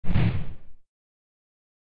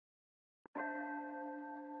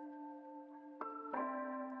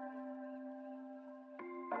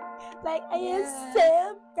Like, I am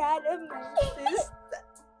so proud of my sister.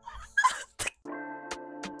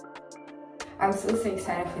 I'm so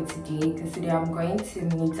excited for today because today I'm going to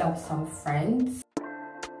meet up some friends.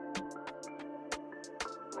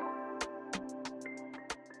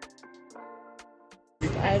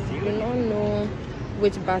 I do not know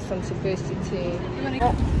which bus I'm supposed to take.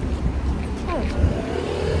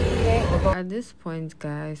 At this point,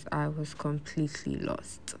 guys, I was completely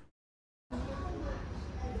lost.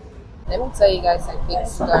 Let me tell you guys a quick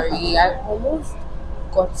story. I almost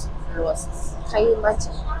got lost. Can you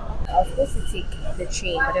imagine? I was supposed to take the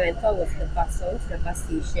train, but then I thought it was the bus. So I went to the bus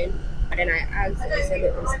station, and then I asked, they said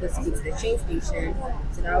that I'm supposed to go to the train station.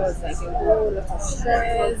 So that was like a whole lot of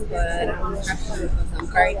stress, but I'm happy because I'm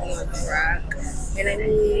currently on track. And I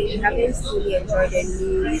mean, having fully enjoyed a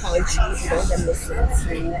new country, you don't get lessons.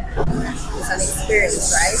 It's an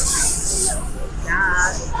experience, right?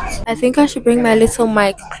 Yeah. I think I should bring my little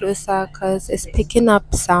mic closer because it's picking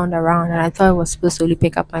up sound around, and I thought it was supposed to only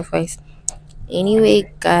pick up my voice.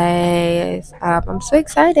 Anyway, guys, I'm so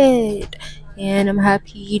excited and I'm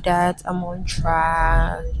happy that I'm on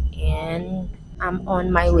track and I'm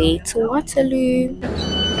on my way to Waterloo.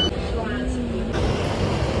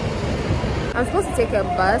 I'm supposed to take a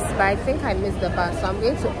bus, but I think I missed the bus, so I'm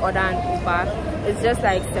going to order an Uber. It's just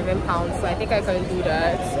like £7, so I think I can do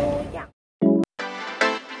that. So yeah.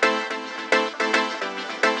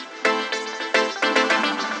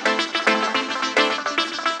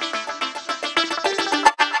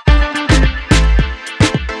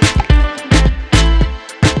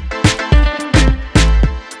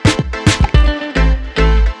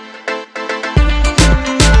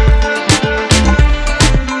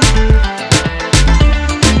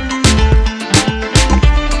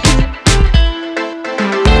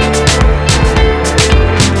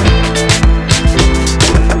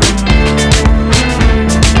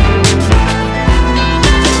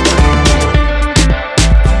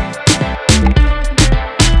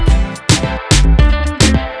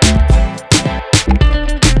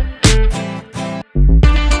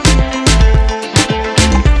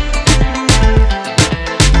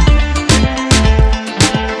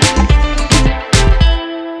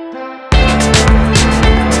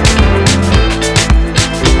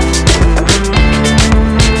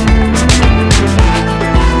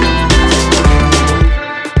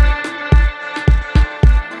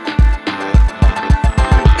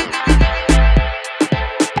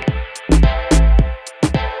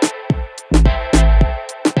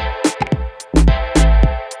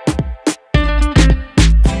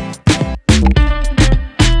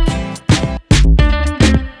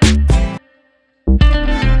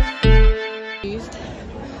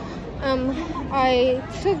 I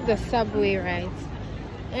took the subway, right?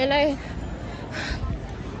 And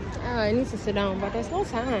I need to sit down, but there's no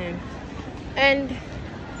time. And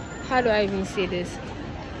how do I even say this?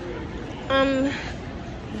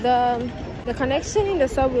 The connection in the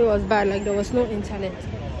subway was bad, like there was no internet.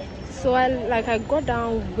 So I got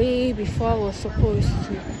down way before I was supposed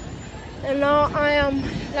to. And now I am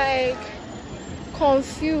like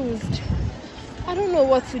confused. I don't know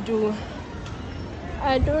what to do.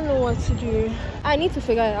 I don't know what to do. I need to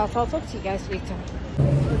figure it out. I'll talk to you guys later.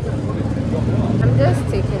 I'm just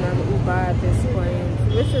taking an Uber at this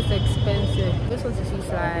point, which is expensive. Just want to see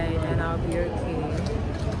slide and I'll be okay.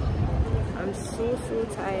 I'm so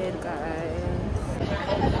tired, guys.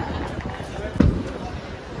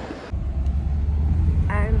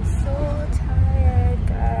 I'm so tired,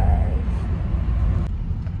 guys.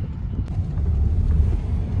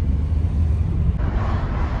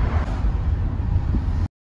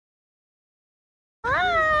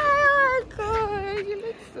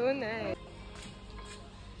 So nice.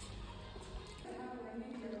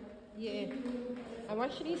 Yeah, I'm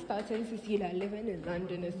actually starting to see that living in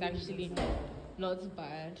London is actually not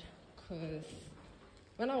bad, because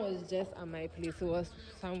when I was just at my place it was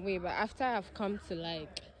some way, but after I've come to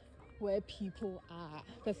like where people are,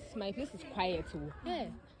 because my place is quiet too. Yeah.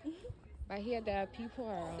 But here there are people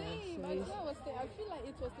around. Same, so but I feel like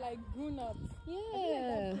it was like grown up. Yeah. I feel like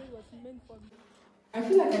that place was meant for me. I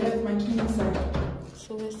feel like I left my key inside.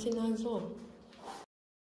 So we're still as well.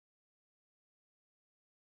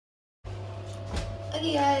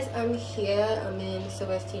 Okay guys, I'm here. I'm in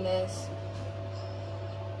Sylvester's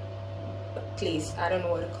place. I don't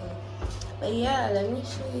know what to call it. But yeah, let me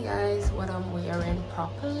show you guys what I'm wearing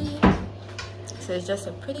properly. So it's just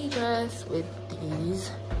a pretty dress with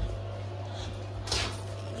these.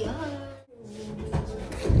 Yeah.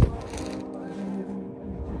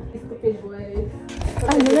 Stupid boys.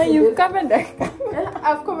 I know you've covered the camera.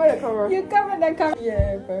 I've covered the camera. You covered the camera.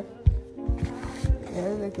 Yeah, bro.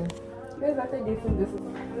 Yeah, it's okay. Where's after dating this? I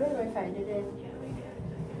don't know if I did it.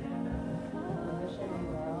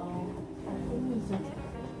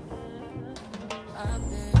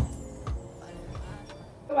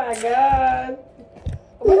 Oh my god.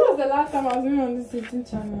 When was the last time I was on this YouTube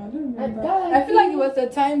channel? I don't remember. I feel like it was the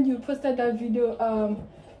time you posted that video,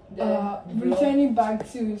 returning back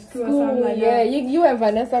to school or something like that. You and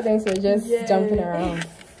Vanessa then were just jumping around.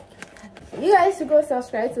 You guys should go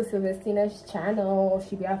subscribe to Sylvestina's channel.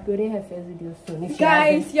 She'll be uploading her first video soon.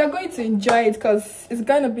 Guys, you're going to enjoy it because it's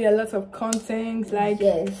going to be a lot of content. Like,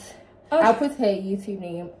 yes. I'll put her YouTube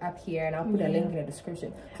name up here and I'll put a link in the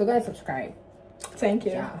description. So go and subscribe. Thank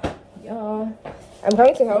you. Yeah. I'm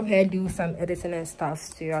going to help her do some editing and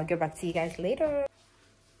stuff too. I'll get back to you guys later.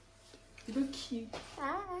 You look cute.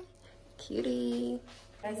 Bye. Cutie.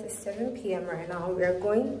 Guys, it's 7 p.m. right now. We're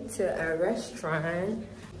going to a restaurant.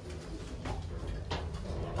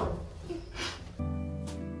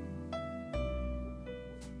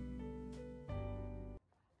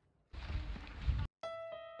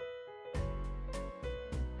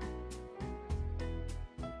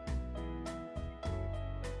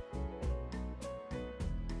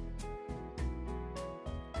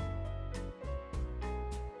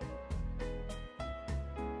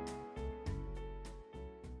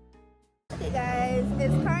 Hey guys,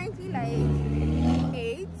 it's currently like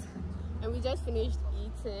 8 and we just finished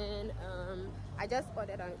eating. I just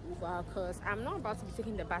ordered an Uber because I'm not about to be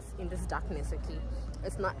taking the bus in this darkness. Okay,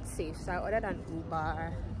 it's not safe, so I ordered an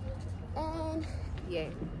Uber and yeah.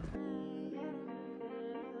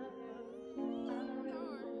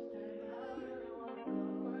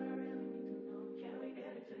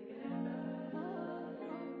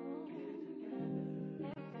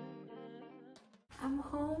 I'm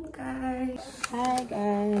home, guys. Hi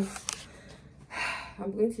guys,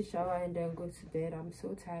 I'm going to shower and then go to bed. I'm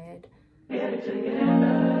so tired. I've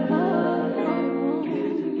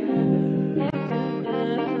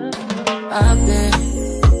been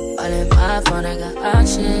all in my phone, I got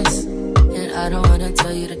options, and I don't wanna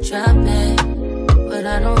tell you to drop it, but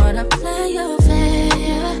I don't wanna play your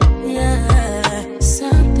fair. Yeah,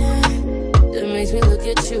 something that makes me look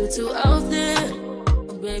at you too often.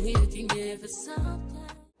 Oh, baby, you can give it something.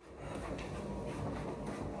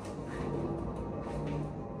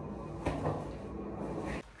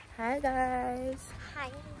 Hi guys.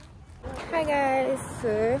 Hi guys.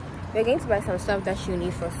 So we're going to buy some stuff that she'll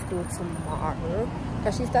need for school tomorrow,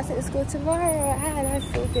 because she starts in school tomorrow. That's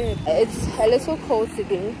so good. It's a little cold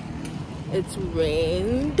today. It's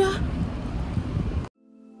rained.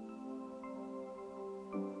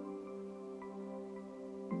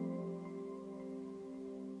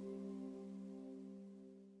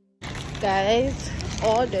 Guys,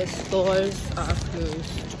 all the stores are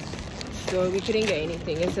closed, so we couldn't get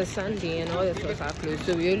anything. It's a Sunday and all the stores are closed,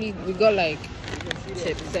 so we got like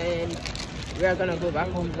chips and we're gonna go back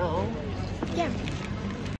home now. Yeah.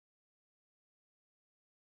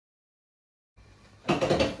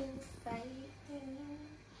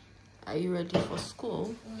 Are you ready for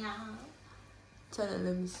school? Yeah. Tell her,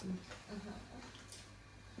 let me see.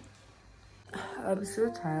 I'm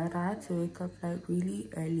so tired. I had to wake up like really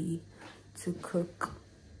early to cook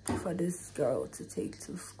for this girl to take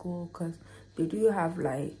to school, because they do have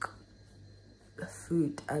like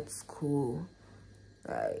food at school,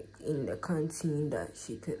 like in the canteen, that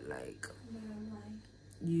she could like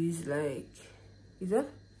use. Like, is that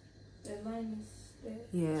The line is there.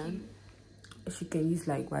 yeah, she can use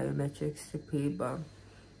like biometrics to pay, but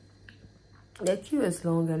the queue is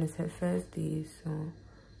long and it's her first day, so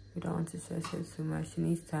we don't want to stress her too much. She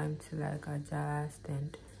needs time to like adjust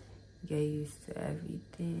and get used to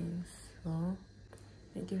everything. So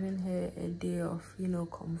I'm giving her a day of, you know,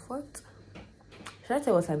 comfort. Should I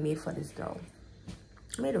tell what I made for this girl?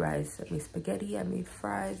 I made rice, I made spaghetti, I made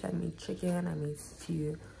fries, I made chicken, I made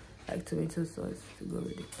stew, like tomato sauce to go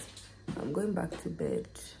with it. I'm going back to bed.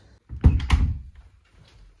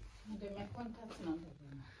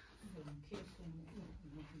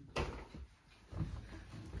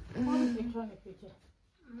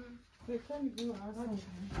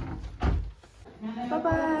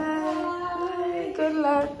 Bye-bye. Good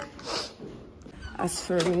luck. As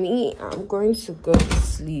for me, I'm going to go to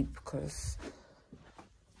sleep because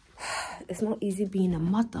it's not easy being a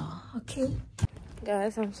mother, okay?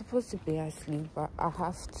 Guys, I'm supposed to be asleep, but I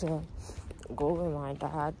have to go with my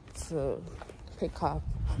dad to pick up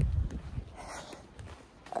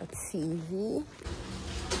a TV.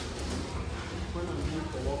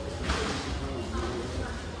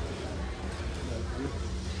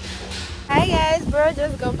 Hi guys, bro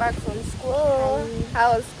just got back from school.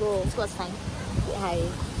 How was school? It was fine. Hi.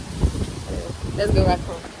 Let's go back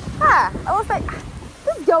home. Ah, I was like,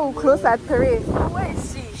 this girl will close at 3. Where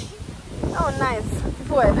is she? Oh, nice.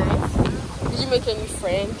 People were nice. Did you make any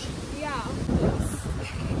friends? Yeah.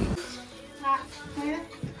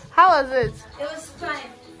 How was it? It was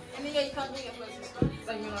fine. I mean, yeah, you can't bring your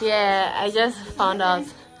photos. Yeah, I just found out.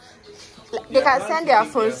 They can send their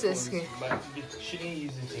phones to school. But they shouldn't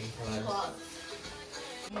use it in class.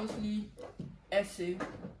 Mostly essay.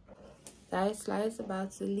 Guys, Sly's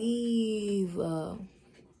about to leave. Bye.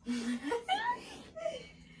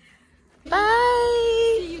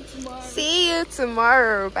 See you tomorrow. See you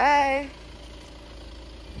tomorrow. Bye.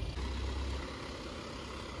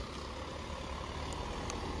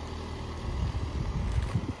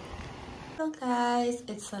 Hello guys,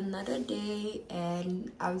 it's another day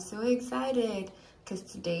and I'm so excited because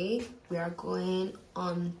today we are going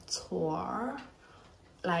on tour,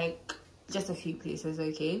 like just a few places.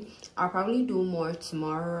 Okay, I'll probably do more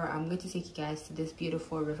tomorrow. I'm going to take you guys to this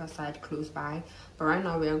beautiful riverside close by, but right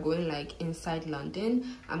now we are going like inside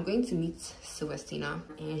London. I'm going to meet Sylvestina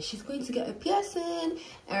and she's going to get a piercing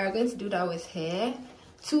and we're going to do that with her.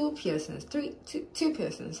 Two piercings,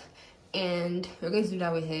 and we're going to do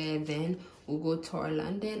that with her. Then we'll go tour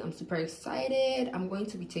London. I'm super excited. I'm going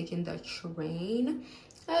to be taking the train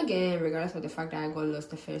again, regardless of the fact that I got lost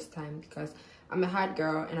the first time, because I'm a hard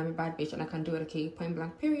girl and I'm a bad bitch and I can do it. Okay, point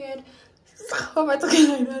blank period. How am I talking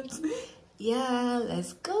like that? Yeah,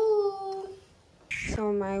 let's go. So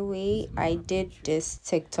on my way, I did this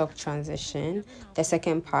TikTok transition, the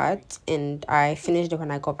second part, and I finished it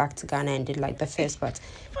when I got back to Ghana and did like the first part.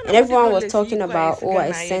 And everyone was talking about, oh,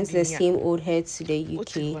 I sent the same old head to the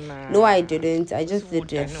UK. No, I didn't. I just did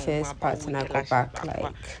the first part and I got back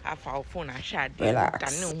like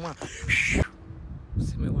relax.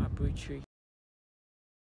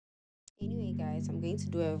 Anyway guys, I'm going to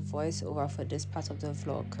do a voiceover for this part of the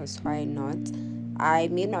vlog because why not? I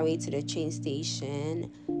made my way to the train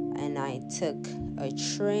station and I took a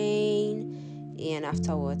train, and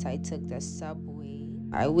afterwards I took the subway.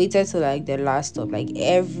 I waited till like the last stop, like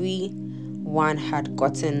everyone had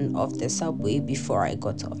gotten off the subway before I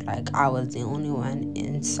got off. Like I was the only one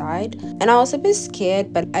inside and I was a bit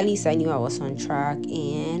scared, but at least I knew I was on track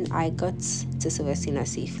and I got to Sylvestina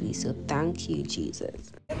safely, so thank you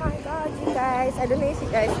Jesus. Oh my god, you guys, I don't know if you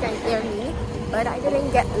guys can hear me, but I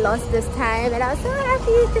didn't get lost this time and I was so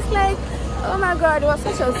happy. Just like, oh my god, it was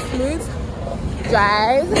such a smooth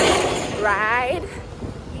ride.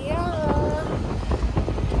 Yeah,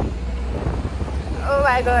 oh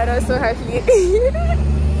my god, I was so happy.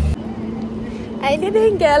 I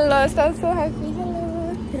didn't get lost. I'm so happy.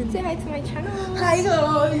 Hello, say hi to my channel. Hi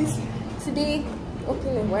guys. Today,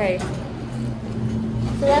 open the way.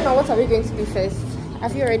 So right now, what are we going to do first?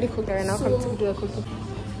 Have you already cooked right now? Come to do a cooking.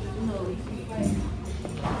 No.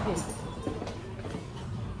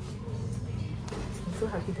 I'm so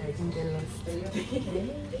happy that I didn't get lost.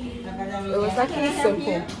 It was actually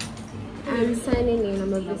simple. I'm signing in.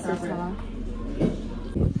 I'm a visitor.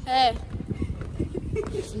 Hey.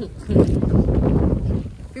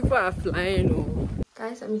 People are flying. Oh.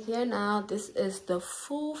 Guys, I'm here now. This is the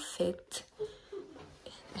full fit.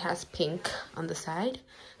 It has pink on the side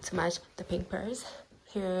to match the pink purse.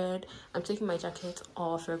 Period. I'm taking my jacket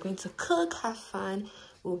off. We're going to cook, have fun.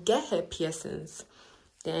 We'll get her piercings.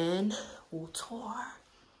 Then we'll tour.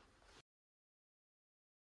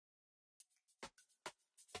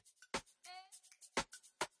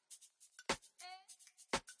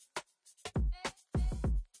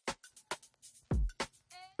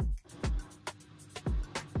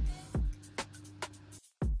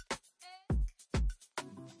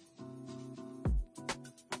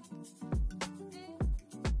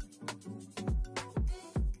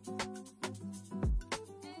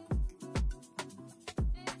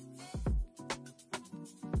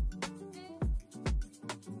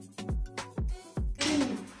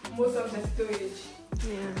 Most of the storage.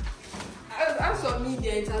 Yeah. As for me,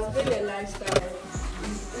 there, it has been a lifestyle.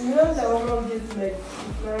 You know that one of these like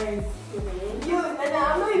nice. You and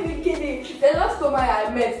I'm not even kidding. The last woman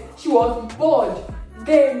I met, she was bored.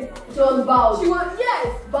 Then She was bowed. she was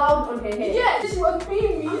Bowed on her head. yes, she was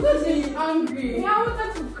being really angry. Yeah, I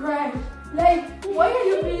wanted to cry. Like, why are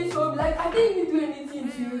you being so like? I didn't even do anything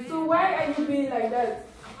to you. So why are you being like that?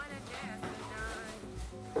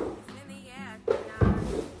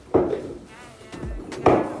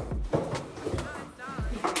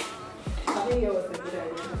 I think it was a good idea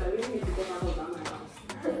because I really need to get my whole down my house.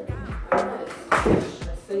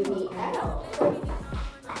 Stressing me out.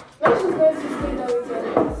 When she's going to stay down with your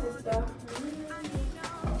little sister.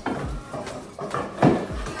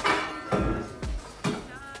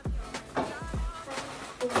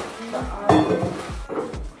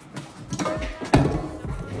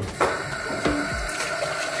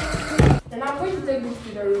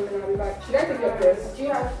 I'll be back. Should I take your purse? Do you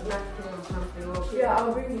have Nothing or something. Okay. Yeah,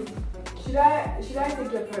 I'll bring it. Should I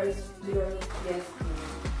take your purse? Yes, please.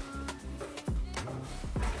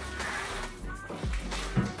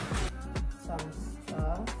 Some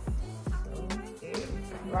stuff. So, okay.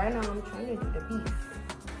 Right now I'm trying to do the beef.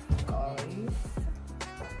 Guys.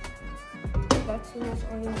 That's too much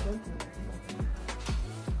onion.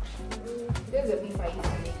 There's a beef I used to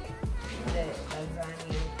make the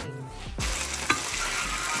lasagna thing.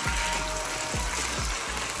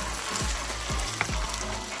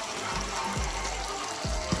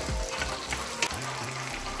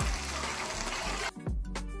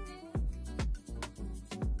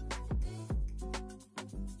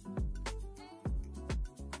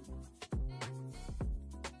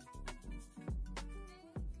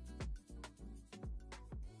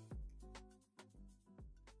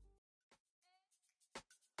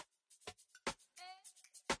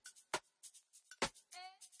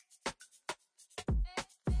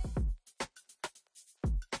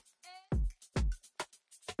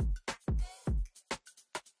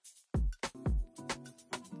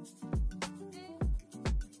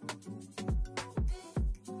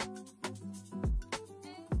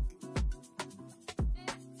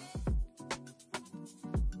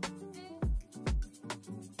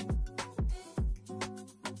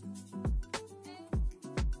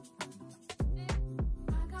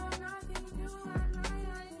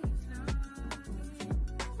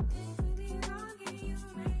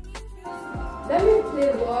 Let me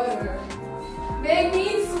play water. Make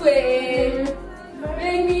me swim.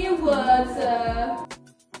 Make me water.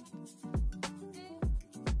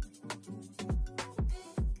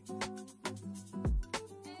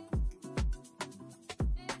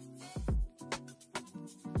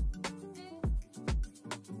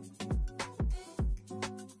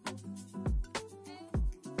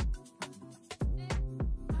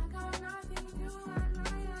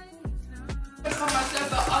 I call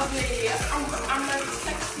myself ugly. I'm like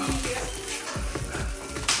sexy.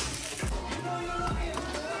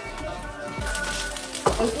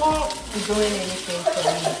 It's not doing anything for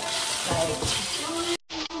me. Like,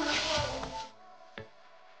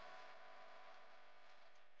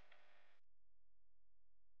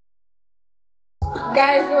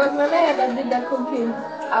 Guys, it was Nana that did the cooking.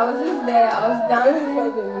 I was just there, I was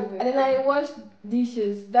dancing, and then I washed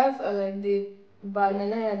dishes. That's all I did. But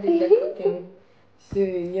Nana did the cooking. so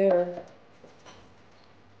yeah.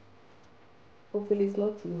 Hopefully it's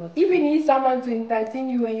not too hot. If you need someone to entertain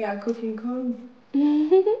you when you are cooking, come.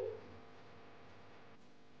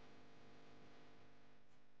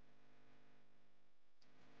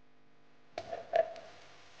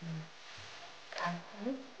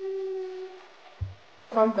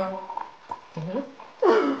 Calm down.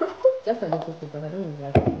 Just a little bit, but I don't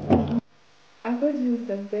like it. I thought you was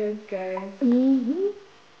the best guy.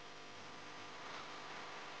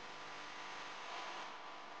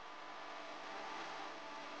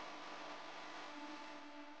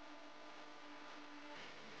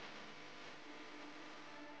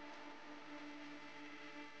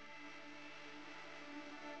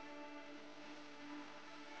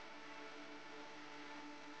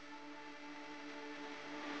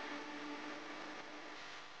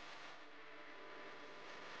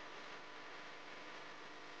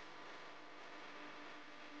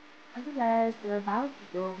 Okay guys, we're about to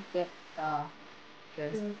go get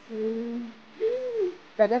this.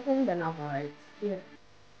 They're definitely the novel, right? Yeah.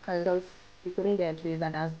 Because we couldn't get these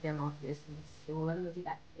and ask them off this. So we'll do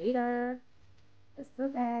that later. Let's go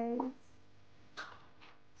guys.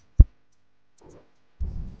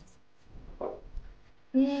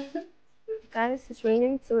 Guys, it's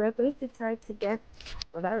raining, so we're going to try to get.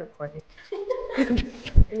 Was I recording?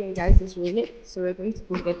 Okay, guys, it's raining, so we're going to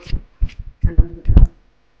go get candles.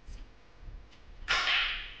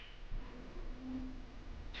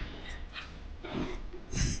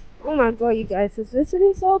 Oh my god, you guys, it's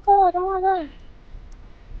literally so cold. Oh my god.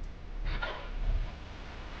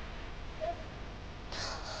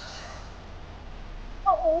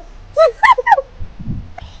 Oh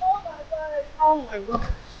my god. Oh my god.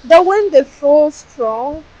 The wind is so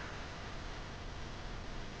strong.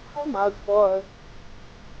 Oh my god.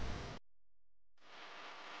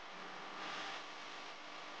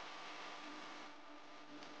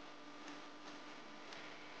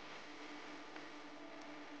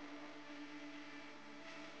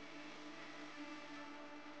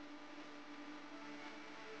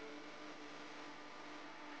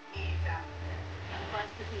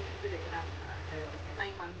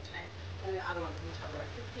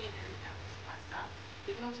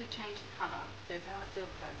 You can also change the colour, so if how it still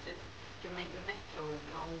closes, you can make the metal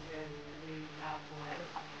longer and move out or whatever.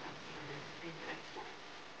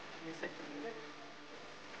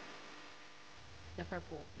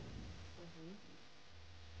 purple.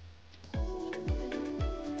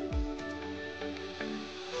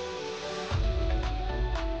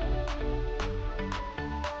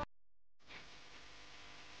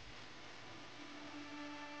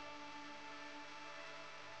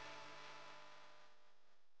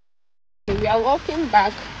 We are walking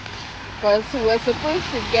back because we were supposed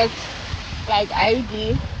to get like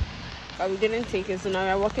ID, but we didn't take it, so now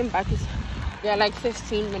we are walking back. We are like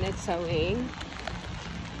 15 minutes away,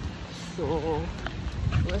 so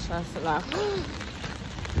wish us luck.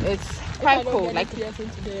 It's quite cold, like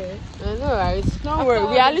today. I know, right? Don't worry,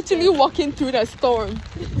 we are literally walking through the storm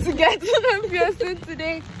to get to the Pearson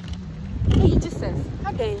today. Hey, Jesus,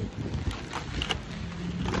 okay.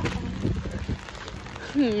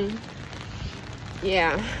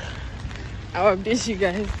 Yeah, I'll update you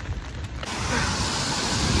guys.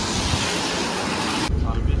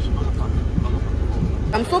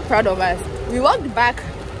 I'm so proud of us. We walked back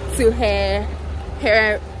to her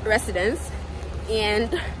residence,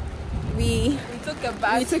 and we took a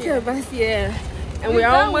bus. Yeah, and we're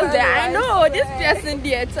almost there. I know this person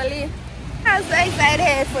there, actually. I'm so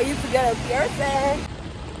excited for you to get a piercing.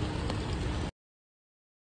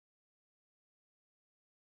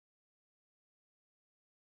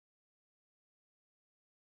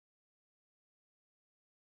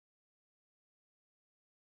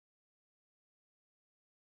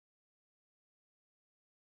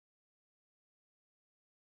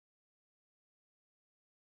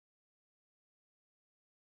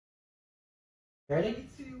 Ready?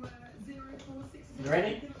 You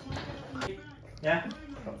ready? Yeah?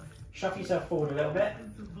 Shove yourself forward a little bit.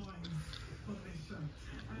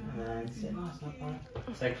 And sit nice and upright.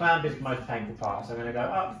 So clamp is the most painful part. So I'm going to go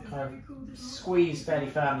up, kind of squeeze fairly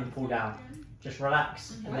firmly and pull down. Just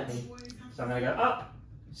relax and let me. So I'm going to go up,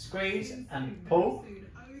 squeeze and pull.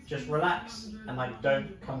 Just relax and like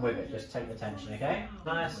don't come with it. Just take the tension, okay?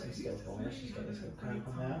 Nice and still for me. Let's just get this little clamp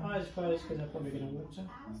on there. Eyes closed because I'm probably going to water.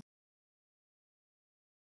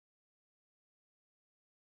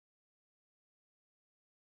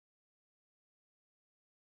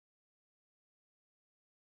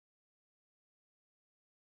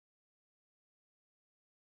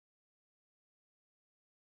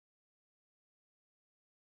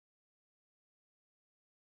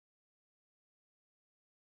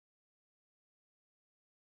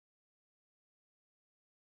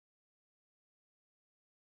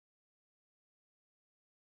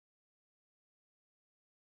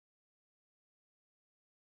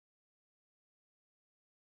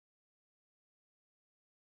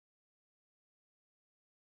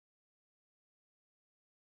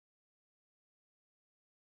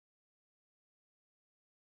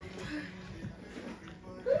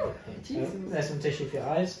 There's some tissue for your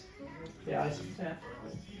eyes. Yeah.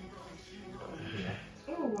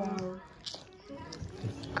 Oh wow.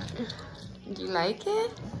 Do you like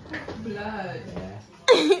it? Blood. Yeah.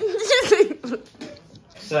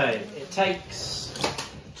 So it takes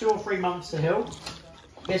 2 or 3 months to heal.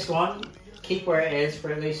 This one, keep where it is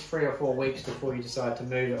for at least 3 or 4 weeks before you decide to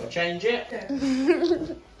move it or change it. Okay.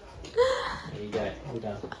 There you go, all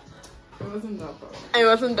done. It wasn't that bad. I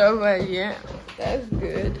wasn't over yet. That's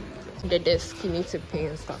good. The desk, you need to pay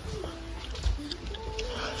and stuff.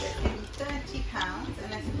 £30,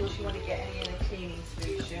 unless of course you want to get any of the cleaning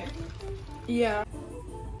solution. Yeah.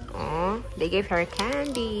 Oh, they gave her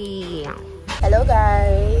candy. Hello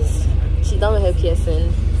guys. She's done with her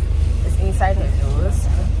piercing. It's inside her nose.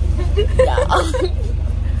 Yeah.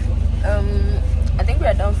 I think we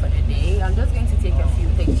are done for the day. I'm just going to take a few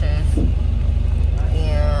pictures.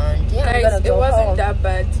 And yeah, Guys, it wasn't that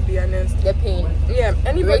bad, to be honest. The pain. Yeah,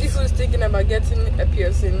 anybody who's thinking about getting a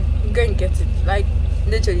piercing, go and get it. Like,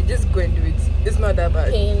 literally, just go and do it. It's not that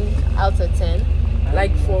bad. Pain out of 10.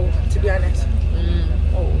 Like 4, to be honest.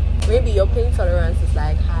 Oh, maybe your pain tolerance is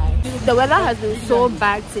like high. The weather has been so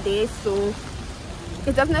bad today, so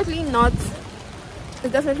it's definitely not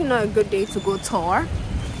a good day to go tour.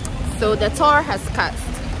 So the tour has cast,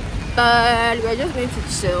 but we're just going to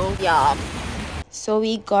chill. Yeah. So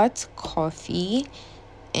we got coffee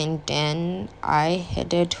and then I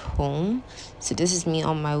headed home. So this is me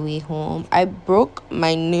on my way home. I broke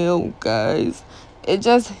my nail, guys. It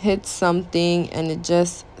just hit something and it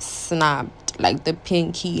just snapped, like the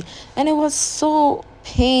pinky, and it was so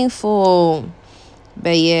painful.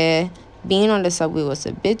 But yeah, being on the subway was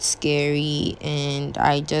a bit scary and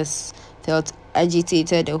I just felt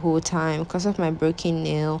agitated the whole time because of my broken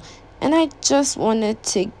nail, and I just wanted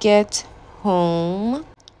to get home.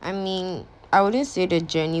 I mean, I wouldn't say the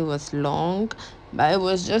journey was long, but it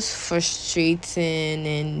was just frustrating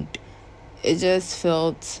and it just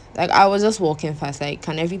felt like I was just walking fast. Like,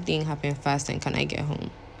 can everything happen fast and can I get home?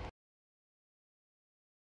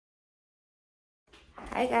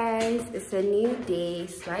 Hi guys, it's a new day.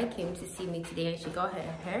 Sly came to see me today and she got her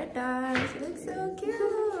hair done. She looks so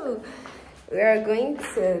cute. We are going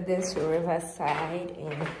to this riverside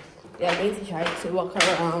and we are going to try to walk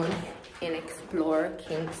around and explore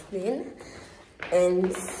Kingston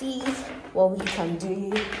and see what we can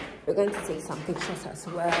do. We're going to take some pictures as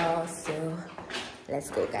well, so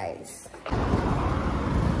let's go guys.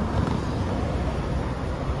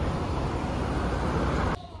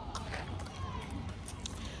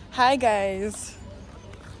 Hi guys,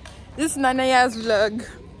 this is Nanaya's vlog.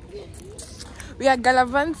 We are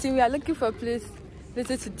gallivanting, we are looking for places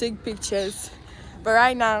to take pictures, but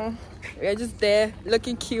right now we are just there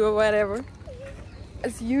looking cute or whatever.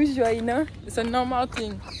 As usual, you know, it's a normal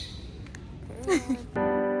thing.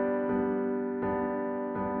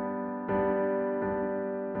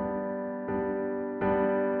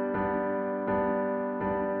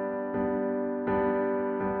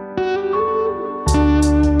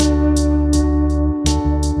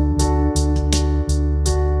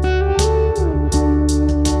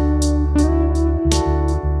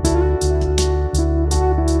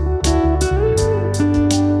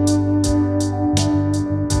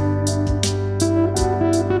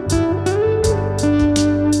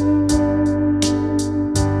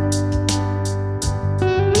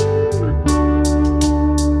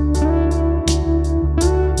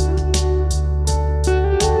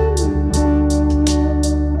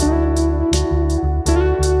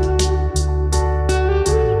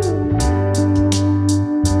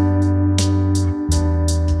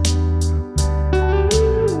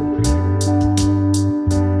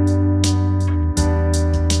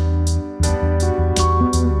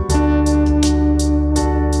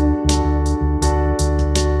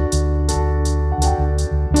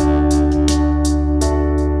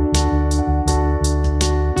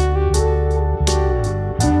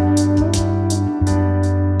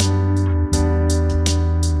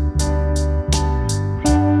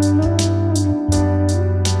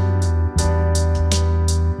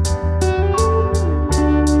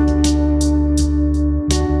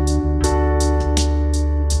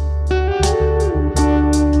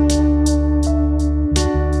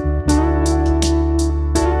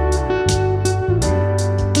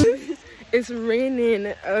 It's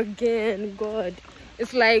raining again. God,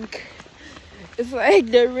 it's like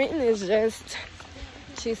the rain is just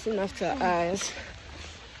chasing after us.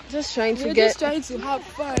 Just trying to just trying to have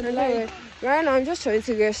fun. Like, right now I'm just trying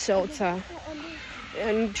to get shelter,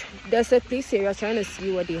 and there's a place here we're trying to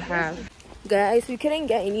see what they have. Guys, we couldn't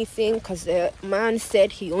get anything because the man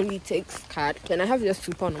said he only takes card. Can I have your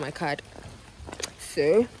soup on my card?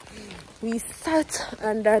 So we sat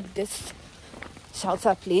under this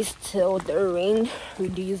shelter place till the rain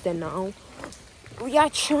reduced, and now we are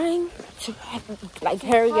trying to like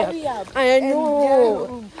hurry up. I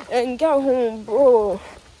know, and get home, bro.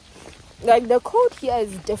 Like, the cold here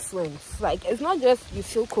is different. Like, it's not just you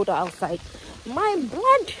feel cold outside. My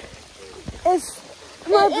blood is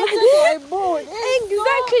my bone.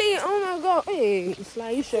 Exactly. Oh my god. Hey, it's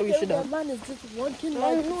like, you sure we should have. Man is just walking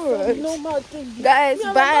I like know, right? normal thing. Guys, We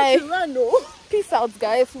are bye. about to run, oh. Peace out,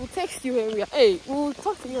 guys. We'll text you when we are. Hey, we'll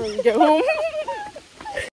talk to you when we get home.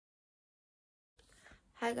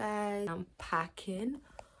 Hi guys, I'm packing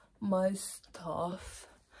my stuff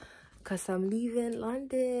because I'm leaving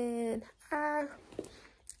London.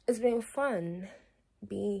 It's been fun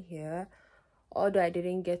being here, although I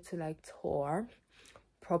didn't get to like tour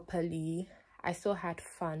properly. I still had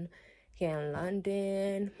fun here in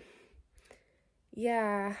London.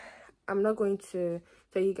 Yeah, I'm not going to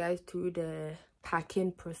tell you guys through the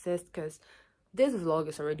packing process because this vlog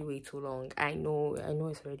is already way too long. I know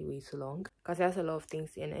it's already way too long because there's a lot of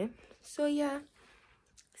things in it. So yeah,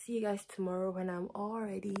 see you guys tomorrow when I'm all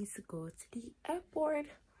ready to go to the airport.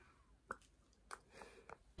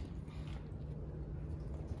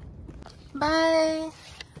 Bye.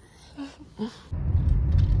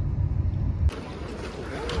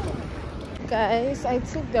 Guys, I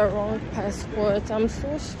took the wrong passport. I'm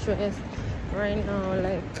so stressed right now.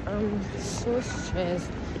 Like, I'm so stressed.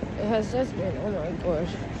 It has just been, oh my god.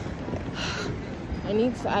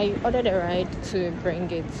 I ordered a ride to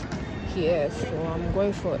bring it here, so I'm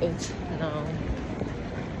going for it now.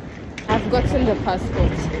 I've gotten the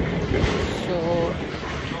passport, so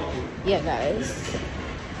yeah guys.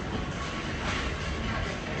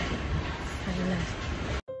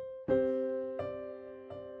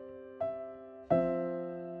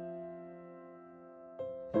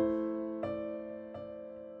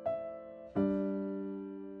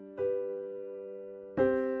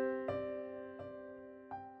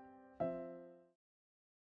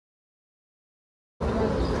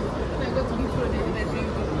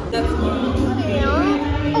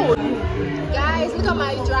 on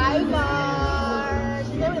my driver.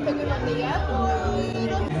 She's able to pick me from the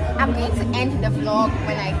airport. I'm going to end the vlog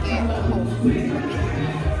when I get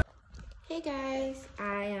home. Hey guys,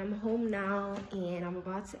 I am home now and I'm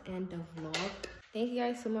about to end the vlog. Thank you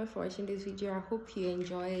guys so much for watching this video. I hope you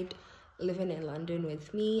enjoyed living in London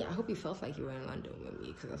with me. I hope you felt like you were in London with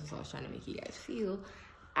me, because that's what I was trying to make you guys feel.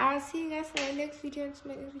 I'll see you guys in my next video.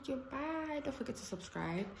 Until my next video, bye. Don't forget to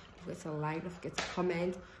subscribe, don't forget to like, don't forget to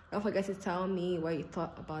comment, don't forget to tell me what you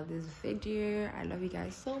thought about this video. I love you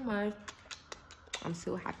guys so much. I'm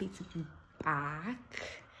so happy to be back.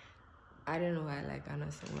 I don't know why I like Ghana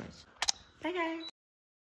so much. Bye guys.